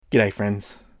G'day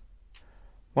friends.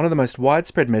 One of the most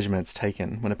widespread measurements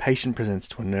taken when a patient presents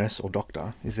to a nurse or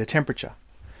doctor is their temperature.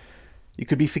 You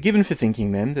could be forgiven for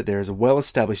thinking then that there is a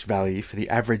well-established value for the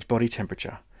average body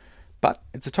temperature, but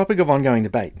it's a topic of ongoing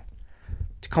debate.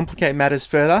 To complicate matters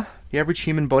further, the average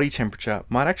human body temperature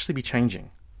might actually be changing.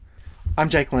 I'm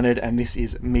Jake Leonard and this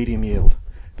is Medium Yield.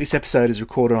 This episode is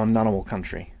recorded on Ngunnawal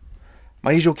country.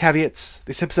 My usual caveats: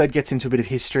 this episode gets into a bit of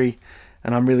history,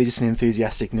 and I'm really just an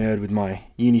enthusiastic nerd with my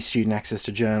uni student access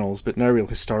to journals, but no real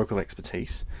historical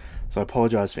expertise, so I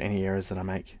apologise for any errors that I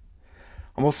make.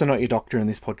 I'm also not your doctor, and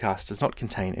this podcast does not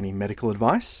contain any medical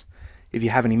advice. If you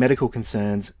have any medical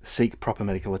concerns, seek proper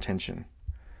medical attention.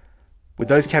 With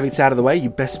those caveats out of the way,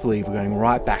 you best believe we're going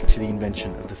right back to the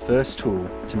invention of the first tool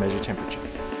to measure temperature.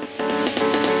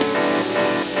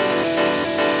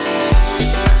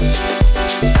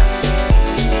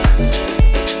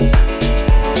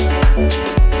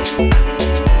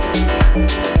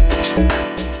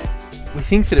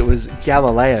 We think that it was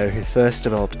Galileo who first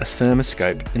developed a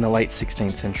thermoscope in the late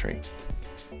 16th century.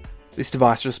 This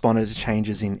device responded to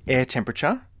changes in air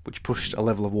temperature, which pushed a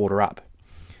level of water up.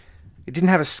 It didn't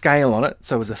have a scale on it,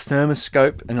 so it was a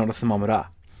thermoscope and not a thermometer.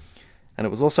 And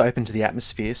it was also open to the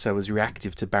atmosphere, so it was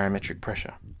reactive to barometric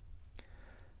pressure.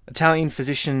 Italian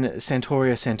physician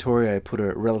Santorio Santorio put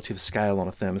a relative scale on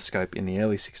a thermoscope in the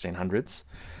early 1600s,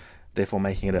 therefore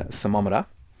making it a thermometer.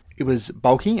 It was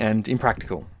bulky and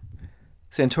impractical.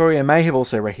 Santorio may have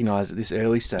also recognised at this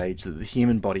early stage that the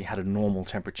human body had a normal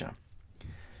temperature.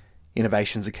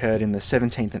 Innovations occurred in the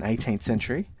 17th and 18th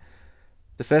century.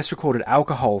 The first recorded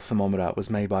alcohol thermometer was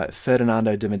made by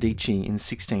Ferdinando de' Medici in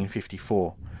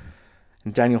 1654,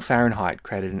 and Daniel Fahrenheit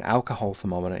created an alcohol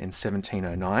thermometer in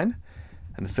 1709,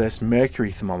 and the first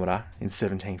mercury thermometer in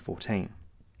 1714.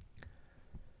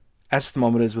 As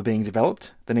thermometers were being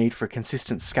developed, the need for a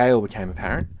consistent scale became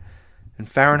apparent, and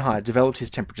Fahrenheit developed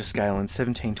his temperature scale in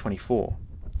 1724.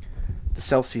 The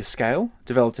Celsius scale,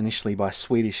 developed initially by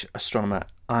Swedish astronomer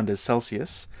Anders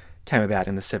Celsius, came about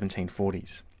in the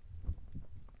 1740s.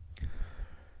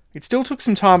 It still took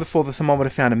some time before the thermometer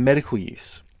found a medical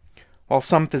use. While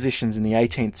some physicians in the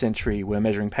 18th century were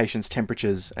measuring patients'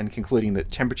 temperatures and concluding that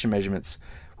temperature measurements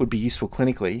would be useful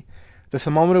clinically, the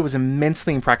thermometer was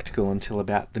immensely impractical until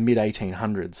about the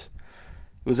mid-1800s.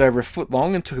 It was over a foot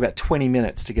long and took about 20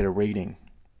 minutes to get a reading.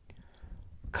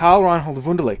 Karl Reinhold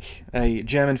Wunderlich, a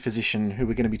German physician who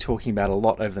we're going to be talking about a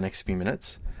lot over the next few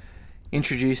minutes,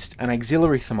 introduced an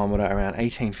auxiliary thermometer around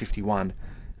 1851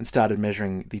 and started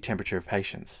measuring the temperature of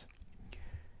patients.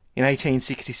 In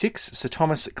 1866, Sir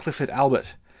Thomas Clifford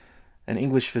Albert, an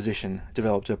English physician,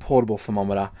 developed a portable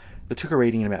thermometer that took a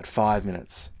reading in about 5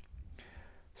 minutes.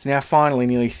 So now finally,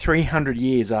 nearly 300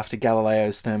 years after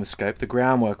Galileo's thermoscope, the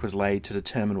groundwork was laid to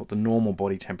determine what the normal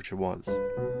body temperature was.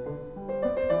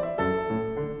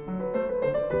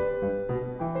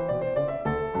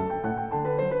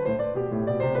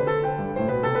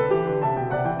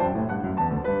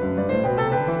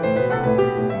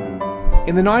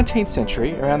 In the 19th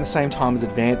century, around the same time as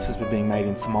advances were being made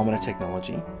in thermometer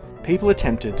technology, people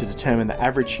attempted to determine the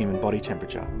average human body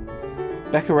temperature.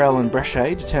 Becquerel and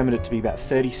Bréchet determined it to be about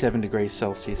 37 degrees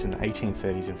Celsius in the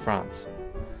 1830s in France.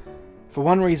 For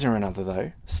one reason or another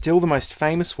though, still the most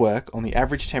famous work on the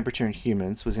average temperature in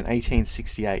humans was in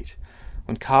 1868,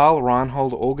 when Karl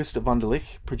Reinhold August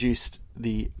Wunderlich produced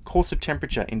the Course of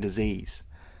Temperature in Disease.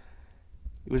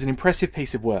 It was an impressive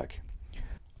piece of work.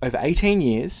 Over 18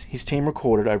 years, his team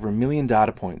recorded over 1 million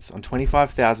data points on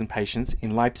 25,000 patients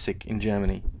in Leipzig in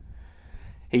Germany.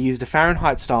 He used a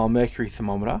Fahrenheit-style mercury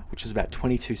thermometer, which was about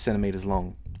 22 centimetres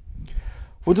long.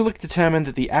 Wunderlich determined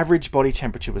that the average body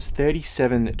temperature was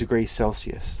 37 degrees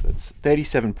Celsius, that's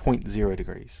 37.0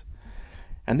 degrees.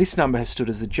 And this number has stood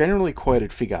as the generally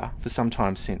quoted figure for some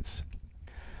time since.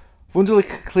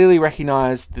 Wunderlich clearly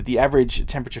recognised that the average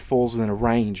temperature falls within a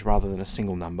range rather than a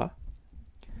single number.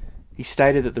 He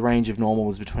stated that the range of normal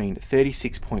was between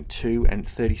 36.2 and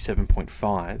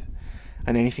 37.5,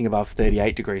 and anything above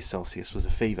 38 degrees Celsius was a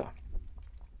fever.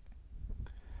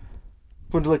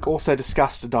 Wunderlich also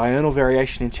discussed a diurnal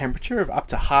variation in temperature of up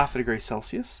to half a degree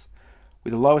Celsius,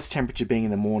 with the lowest temperature being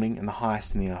in the morning and the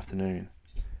highest in the afternoon.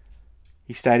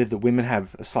 He stated that women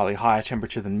have a slightly higher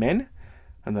temperature than men,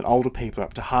 and that older people are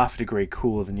up to half a degree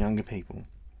cooler than younger people.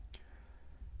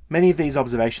 Many of these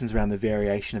observations around the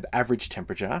variation of average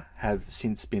temperature have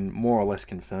since been more or less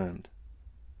confirmed.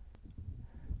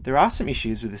 There are some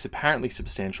issues with this apparently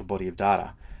substantial body of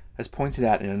data, as pointed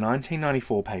out in a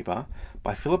 1994 paper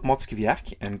by Philip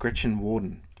Mockowiak and Gretchen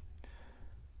Warden.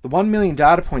 The 1 million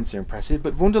data points are impressive,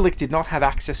 but Wunderlich did not have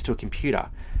access to a computer,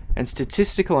 and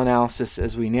statistical analysis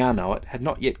as we now know it had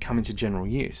not yet come into general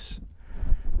use.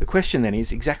 The question then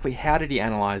is, exactly how did he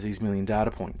analyse these million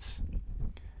data points?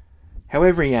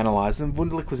 However he analysed them,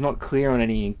 Wunderlich was not clear on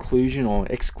any inclusion or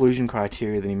exclusion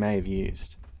criteria that he may have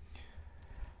used.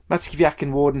 Mackowiak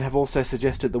and Worden have also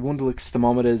suggested that Wunderlich's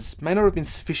thermometers may not have been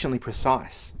sufficiently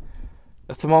precise.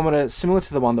 A thermometer similar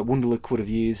to the one that Wunderlich would have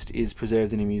used is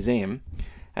preserved in a museum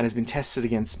and has been tested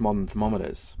against modern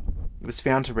thermometers. It was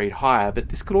found to read higher, but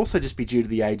this could also just be due to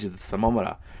the age of the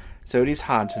thermometer, so it is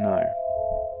hard to know.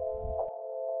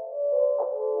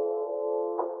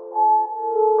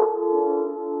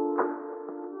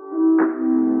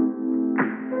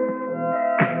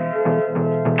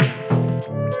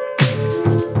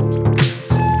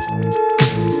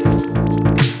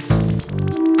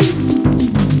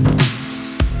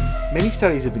 Many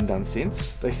studies have been done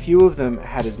since, though few of them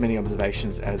had as many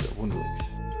observations as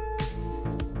Wunderlich's.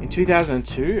 In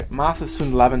 2002, Martha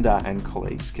Sund-Lavender and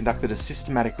colleagues conducted a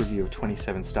systematic review of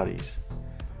 27 studies.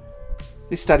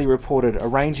 This study reported a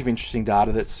range of interesting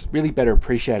data that's really better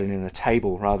appreciated in a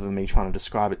table rather than me trying to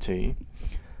describe it to you.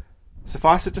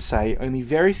 Suffice it to say, only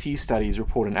very few studies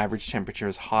report an average temperature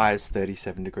as high as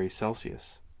 37 degrees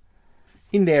Celsius.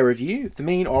 In their review, the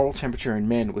mean oral temperature in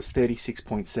men was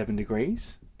 36.7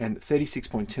 degrees and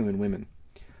 36.2 in women.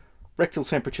 Rectal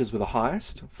temperatures were the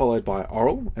highest, followed by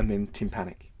oral and then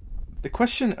tympanic. The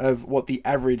question of what the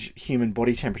average human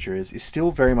body temperature is still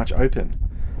very much open.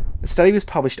 The study was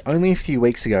published only a few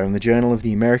weeks ago in the Journal of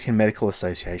the American Medical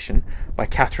Association by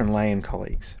Catherine Lay and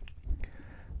colleagues.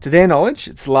 To their knowledge,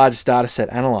 it's the largest dataset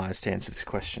analysed to answer this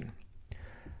question.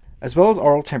 As well as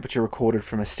oral temperature recorded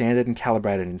from a standard and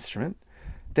calibrated instrument,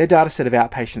 their dataset of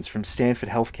outpatients from Stanford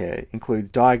Healthcare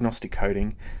includes diagnostic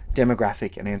coding,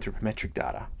 demographic and anthropometric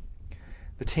data.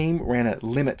 The team ran a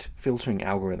limit filtering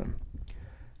algorithm.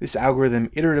 This algorithm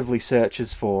iteratively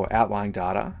searches for outlying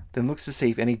data, then looks to see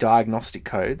if any diagnostic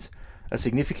codes are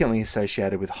significantly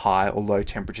associated with high or low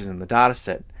temperatures in the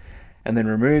dataset, and then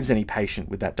removes any patient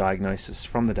with that diagnosis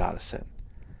from the dataset.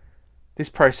 This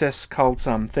process culled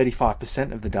some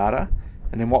 35% of the data,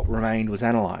 and then what remained was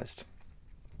analysed.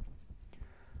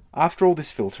 After all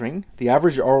this filtering, the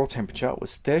average oral temperature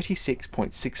was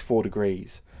 36.64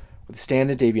 degrees, with a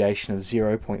standard deviation of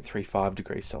 0.35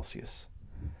 degrees Celsius.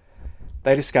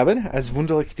 They discovered, as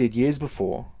Wunderlich did years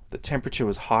before, that temperature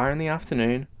was higher in the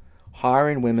afternoon, higher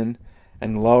in women,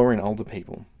 and lower in older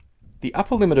people. The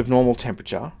upper limit of normal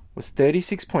temperature was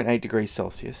 36.8 degrees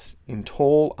Celsius in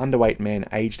tall, underweight men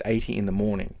aged 80 in the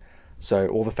morning, so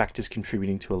all the factors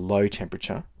contributing to a low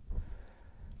temperature.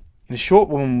 In a short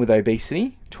woman with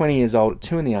obesity, 20 years old at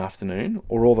 2 in the afternoon,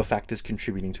 or all the factors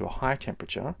contributing to a high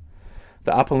temperature,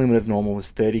 the upper limit of normal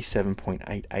was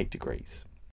 37.88 degrees.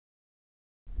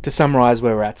 To summarise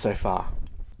where we're at so far,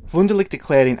 Wunderlich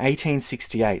declared in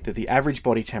 1868 that the average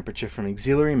body temperature from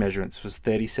auxiliary measurements was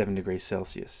 37 degrees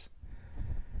Celsius.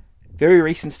 Very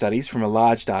recent studies from a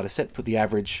large dataset put the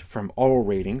average from oral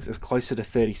readings as closer to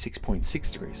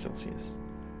 36.6 degrees Celsius.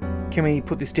 Can we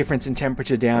put this difference in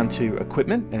temperature down to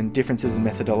equipment and differences in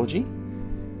methodology?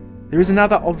 There is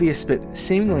another obvious but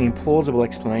seemingly implausible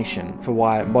explanation for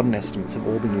why modern estimates have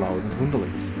all been lower than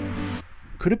Wunderlich's.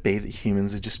 Could it be that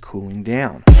humans are just cooling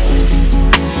down?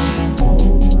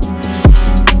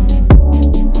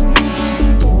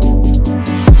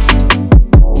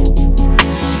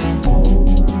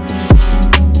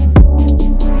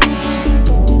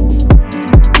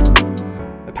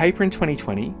 A paper in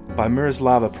 2020 by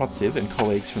Miroslava Protsiv and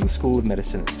colleagues from the School of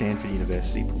Medicine at Stanford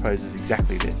University proposes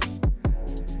exactly this.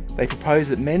 They propose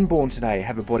that men born today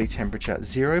have a body temperature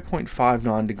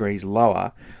 0.59 degrees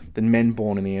lower than men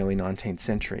born in the early 19th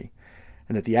century,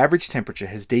 and that the average temperature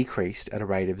has decreased at a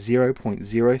rate of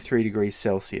 0.03 degrees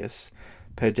Celsius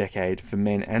per decade for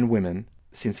men and women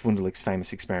since Wunderlich's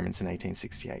famous experiments in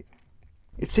 1868.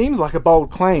 It seems like a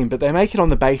bold claim, but they make it on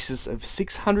the basis of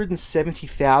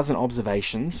 670,000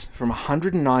 observations from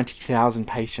 190,000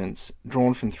 patients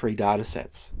drawn from 3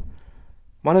 datasets.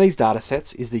 One of these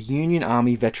datasets is the Union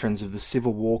Army Veterans of the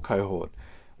Civil War cohort,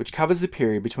 which covers the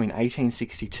period between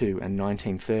 1862 and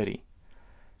 1930.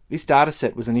 This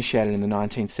dataset was initiated in the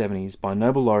 1970s by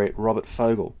Nobel laureate Robert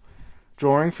Fogel,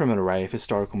 drawing from an array of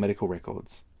historical medical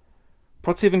records.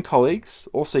 Protsiv and colleagues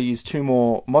also used 2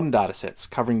 more modern datasets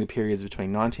covering the periods between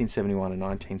 1971 and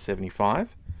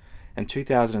 1975, and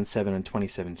 2007 and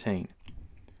 2017.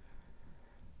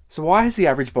 So why has the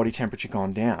average body temperature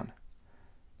gone down?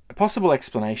 A possible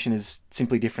explanation is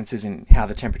simply differences in how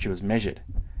the temperature was measured.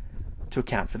 To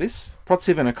account for this,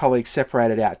 Protsiv and her colleagues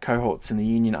separated out cohorts in the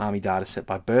Union Army dataset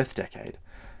by birth decade,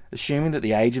 assuming that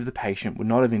the age of the patient would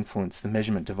not have influenced the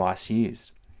measurement device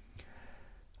used.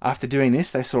 After doing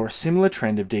this, they saw a similar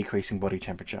trend of decreasing body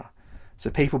temperature. So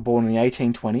people born in the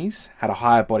 1820s had a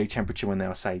higher body temperature when they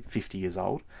were, say, 50 years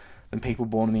old than people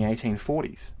born in the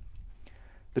 1840s.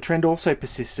 The trend also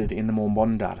persisted in the more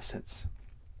modern datasets.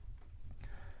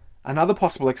 Another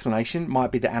possible explanation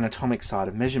might be the anatomic side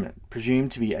of measurement,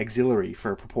 presumed to be auxiliary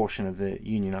for a proportion of the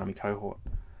Union Army cohort.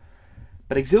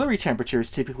 But auxiliary temperature is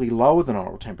typically lower than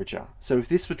oral temperature, so if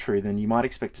this were true, then you might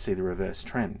expect to see the reverse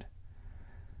trend.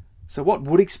 So what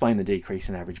would explain the decrease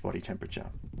in average body temperature?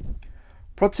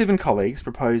 Protsiv and colleagues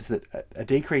proposed that a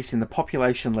decrease in the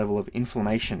population level of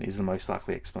inflammation is the most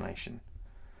likely explanation.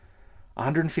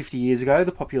 150 years ago,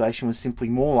 the population was simply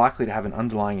more likely to have an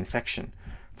underlying infection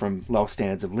from lower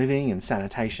standards of living and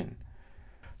sanitation.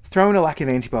 Throw in a lack of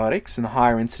antibiotics and the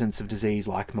higher incidence of disease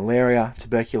like malaria,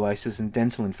 tuberculosis and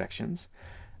dental infections,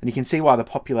 and you can see why the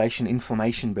population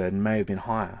inflammation burden may have been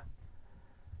higher.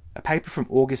 A paper from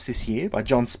August this year by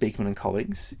John Speakman and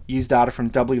colleagues used data from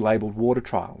doubly labelled water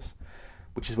trials,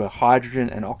 which is where hydrogen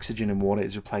and oxygen in water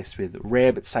is replaced with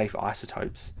rare but safe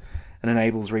isotopes and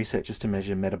enables researchers to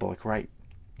measure metabolic rate.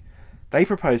 They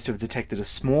propose to have detected a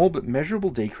small but measurable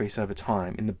decrease over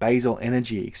time in the basal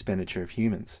energy expenditure of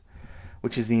humans,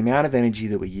 which is the amount of energy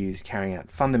that we use carrying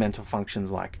out fundamental functions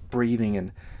like breathing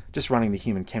and just running the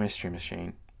human chemistry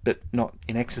machine, but not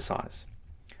in exercise.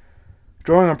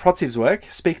 Drawing on Protsiv's work,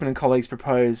 Speakman and colleagues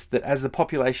propose that as the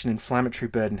population inflammatory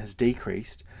burden has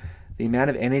decreased, the amount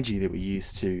of energy that we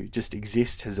use to just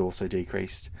exist has also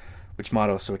decreased, which might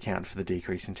also account for the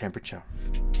decrease in temperature.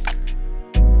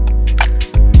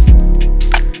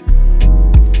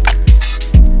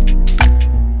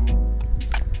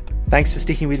 Thanks for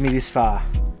sticking with me this far.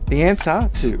 The answer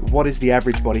to what is the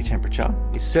average body temperature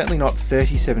is certainly not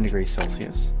 37 degrees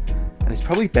Celsius, and is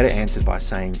probably better answered by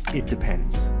saying it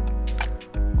depends.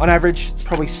 On average, it's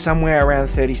probably somewhere around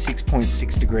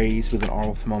 36.6 degrees with an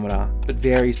oral thermometer, but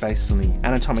varies based on the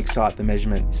anatomic site the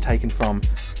measurement is taken from,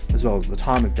 as well as the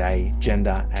time of day,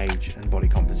 gender, age, and body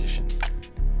composition.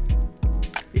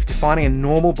 If defining a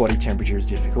normal body temperature is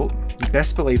difficult, you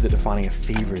best believe that defining a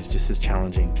fever is just as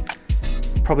challenging.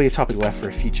 Probably a topic left for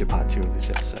a future part 2 of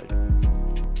this episode.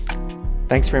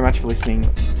 Thanks very much for listening.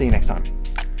 See you next time.